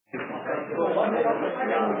My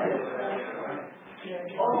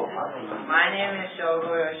name is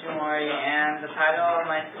Yoshimori, and the title of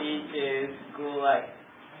my speech is School Life.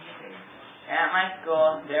 At my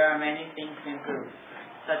school, there are many things to improve,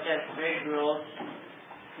 such as strict rules,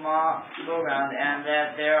 small school ground, and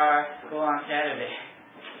that there are school on Saturday.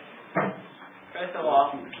 First of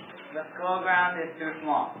all, the school ground is too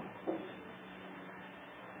small.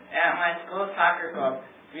 At my school soccer club,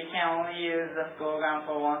 we can only use the school ground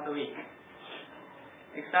for once a week.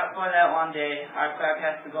 Except for that one day, our club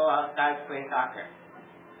has to go outside to play soccer.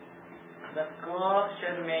 The school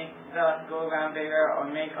should make the school ground bigger or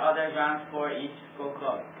make other grounds for each school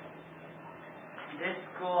club. This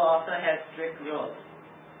school also has strict rules.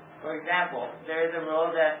 For example, there is a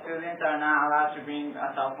rule that students are not allowed to bring a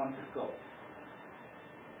cell phone to school.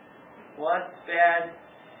 What's bad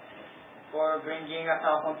for bringing a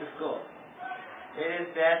cell phone to school? It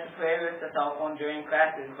is bad to play with the cell phone during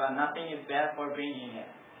classes, but nothing is bad for bringing it.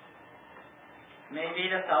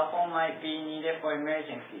 Maybe the cell phone might be needed for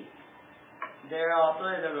emergency. There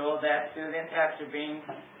also is a rule that students have to bring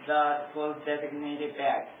the school's designated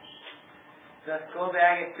bag. The school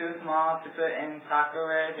bag is too small to put in soccer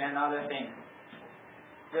wear and other things.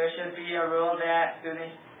 There should be a rule that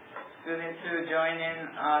students who join in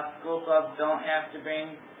a school club don't have to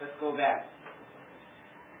bring the school bag.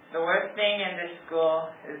 The worst thing in this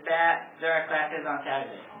school is that there are classes on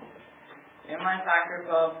Saturday. In my soccer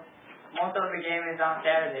club, most of the game is on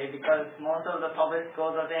Saturday because most of the public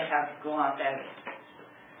schools doesn't have school on Saturday.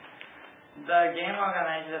 The game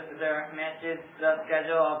organizer matches the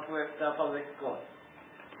schedule up with the public schools.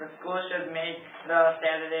 The school should make the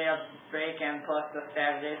Saturday a break and plus the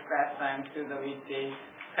Saturday's class time to the weekday's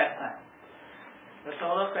class time. The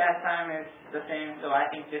total class time is the same, so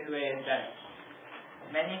I think this way is better.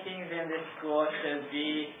 Many things in this school should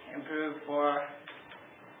be improved for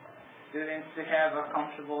students to have a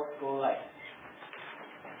comfortable school life.